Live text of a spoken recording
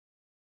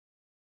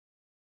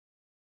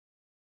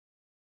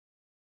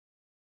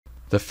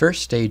The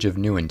first stage of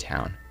New in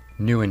Town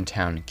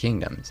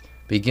Kingdoms,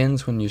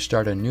 begins when you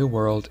start a new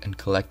world and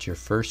collect your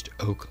first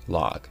oak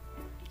log.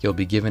 You'll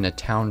be given a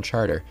town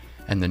charter,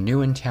 and the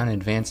New in Town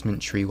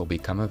advancement tree will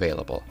become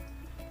available.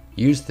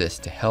 Use this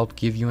to help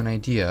give you an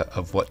idea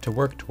of what to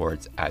work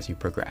towards as you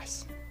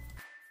progress.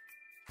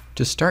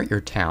 To start your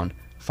town,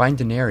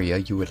 find an area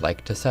you would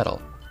like to settle.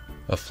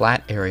 A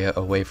flat area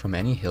away from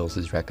any hills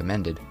is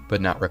recommended, but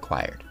not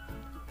required.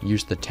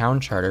 Use the town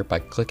charter by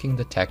clicking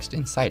the text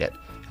inside it,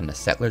 and the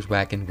settler's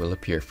wagon will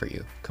appear for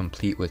you,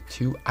 complete with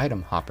 2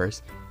 item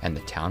hoppers and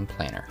the town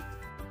planner.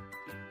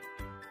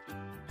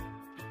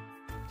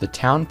 The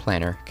town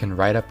planner can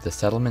write up the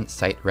settlement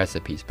site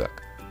recipes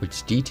book,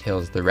 which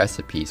details the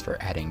recipes for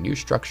adding new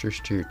structures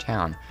to your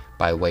town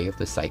by way of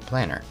the site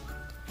planner.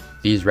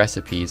 These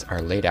recipes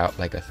are laid out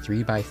like a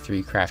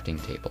 3x3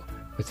 crafting table,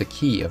 with a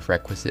key of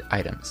requisite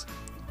items.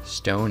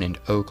 Stone and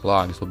oak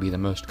logs will be the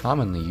most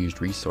commonly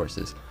used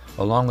resources,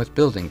 along with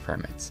building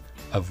permits,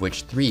 of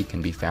which 3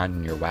 can be found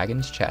in your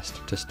wagon's chest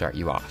to start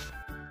you off.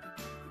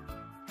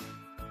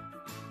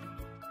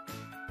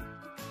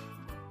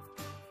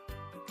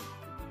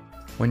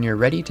 When you're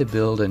ready to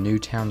build a new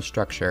town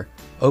structure,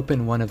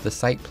 open one of the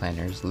site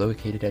planners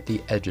located at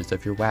the edges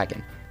of your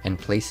wagon and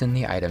place in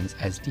the items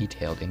as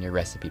detailed in your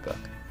recipe book.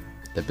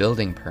 The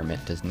building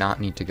permit does not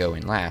need to go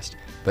in last,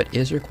 but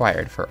is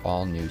required for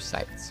all new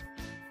sites.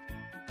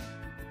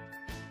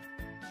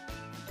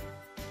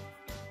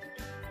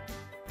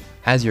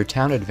 As your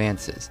town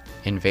advances,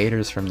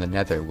 invaders from the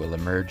Nether will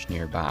emerge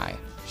nearby,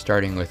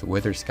 starting with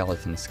Wither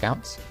skeleton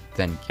scouts,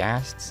 then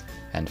ghasts,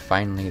 and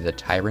finally the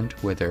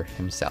tyrant Wither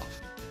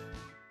himself.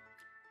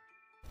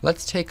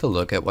 Let's take a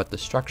look at what the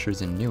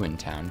structures in New in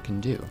Town can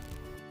do.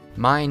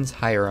 Mines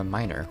hire a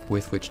miner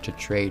with which to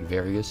trade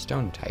various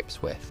stone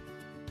types with.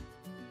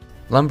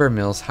 Lumber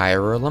mills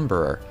hire a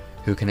lumberer,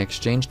 who can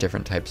exchange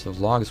different types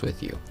of logs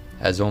with you,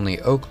 as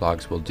only oak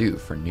logs will do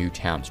for new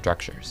town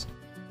structures.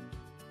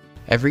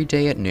 Every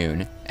day at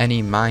noon,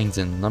 any mines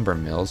and lumber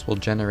mills will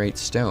generate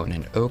stone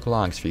and oak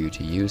logs for you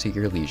to use at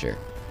your leisure.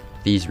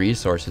 These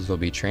resources will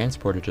be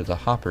transported to the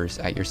hoppers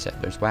at your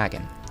settler's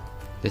wagon.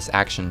 This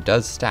action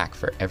does stack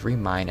for every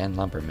mine and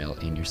lumber mill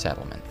in your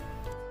settlement.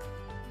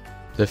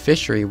 The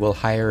fishery will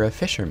hire a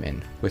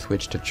fisherman with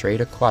which to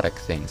trade aquatic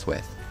things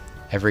with.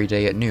 Every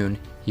day at noon,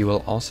 he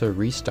will also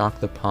restock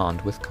the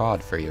pond with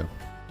cod for you.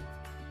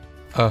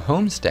 A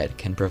homestead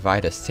can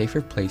provide a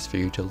safer place for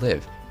you to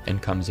live and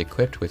comes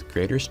equipped with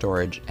greater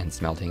storage and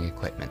smelting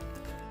equipment.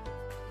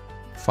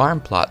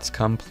 Farm plots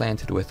come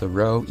planted with a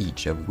row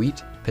each of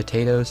wheat,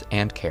 potatoes,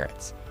 and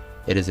carrots.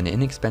 It is an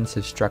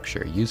inexpensive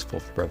structure useful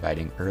for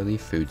providing early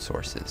food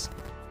sources.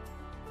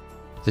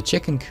 The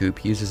chicken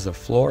coop uses a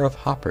floor of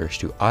hoppers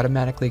to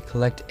automatically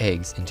collect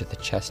eggs into the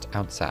chest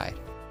outside.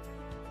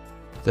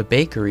 The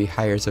bakery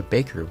hires a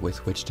baker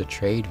with which to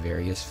trade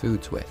various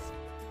foods with.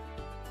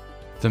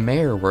 The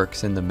mayor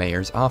works in the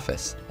mayor's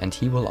office, and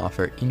he will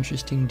offer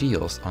interesting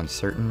deals on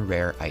certain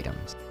rare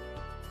items.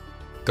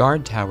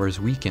 Guard towers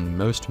weaken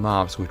most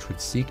mobs which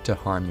would seek to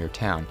harm your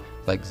town,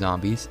 like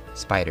zombies,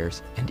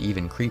 spiders, and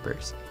even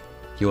creepers.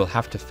 You will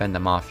have to fend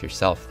them off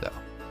yourself though.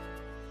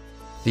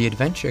 The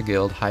Adventure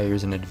Guild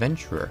hires an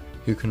adventurer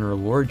who can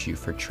reward you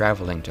for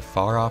traveling to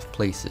far-off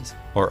places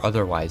or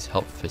otherwise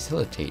help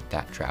facilitate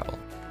that travel.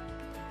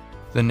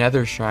 The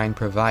Nether Shrine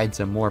provides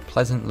a more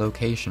pleasant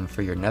location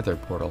for your Nether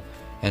portal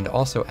and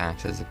also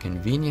acts as a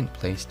convenient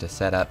place to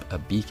set up a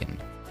beacon.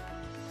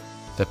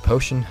 The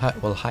Potion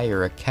Hut will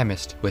hire a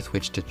chemist with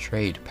which to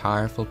trade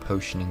powerful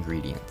potion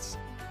ingredients.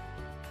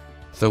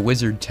 The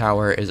Wizard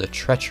Tower is a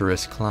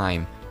treacherous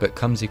climb, but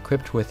comes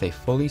equipped with a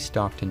fully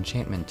stocked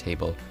enchantment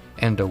table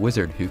and a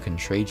wizard who can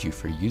trade you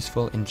for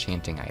useful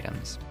enchanting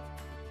items.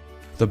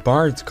 The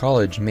Bard's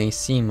College may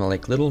seem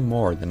like little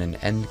more than an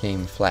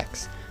endgame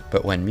flex,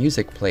 but when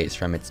music plays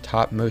from its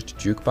topmost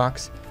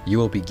jukebox, you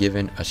will be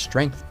given a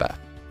strength buff.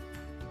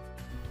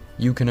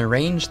 You can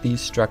arrange these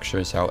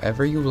structures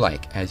however you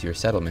like as your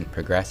settlement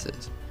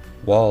progresses.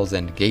 Walls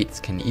and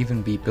gates can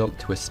even be built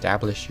to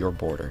establish your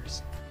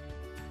borders.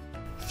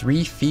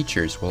 3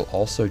 features will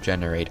also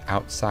generate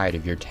outside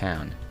of your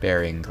town,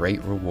 bearing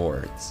great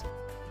rewards.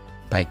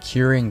 By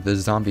curing the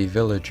zombie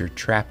villager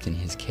trapped in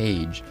his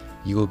cage,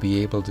 you will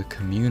be able to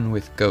commune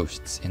with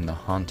ghosts in the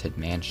haunted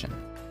mansion.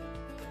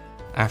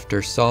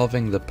 After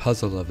solving the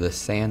puzzle of the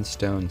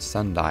sandstone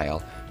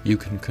sundial, you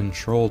can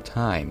control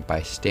time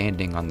by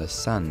standing on the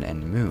sun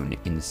and moon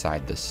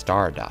inside the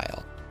star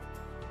dial.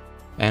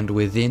 And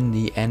within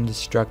the end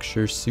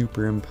structure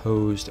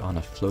superimposed on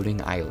a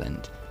floating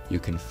island, you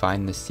can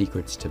find the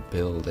secrets to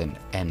build an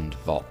end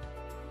vault.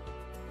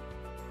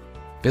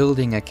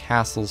 Building a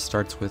castle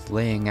starts with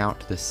laying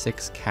out the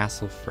 6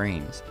 castle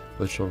frames,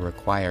 which will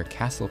require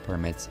castle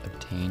permits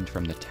obtained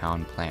from the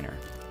town planner.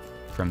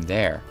 From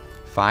there,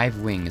 5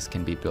 wings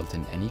can be built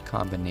in any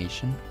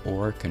combination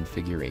or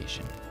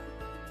configuration.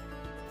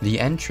 The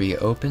entry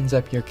opens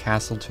up your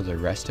castle to the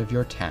rest of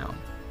your town,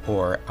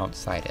 or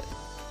outside it.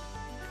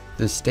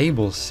 The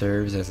stable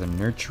serves as a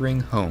nurturing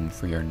home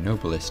for your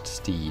noblest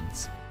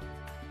steeds.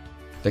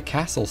 The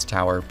castle's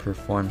tower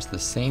performs the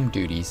same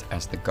duties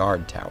as the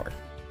guard tower.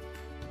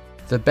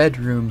 The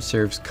bedroom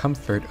serves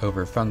comfort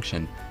over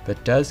function,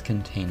 but does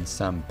contain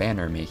some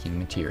banner-making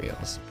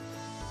materials.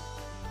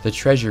 The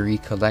treasury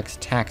collects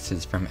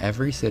taxes from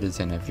every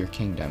citizen of your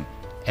kingdom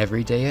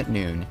every day at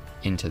noon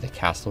into the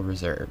castle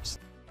reserves.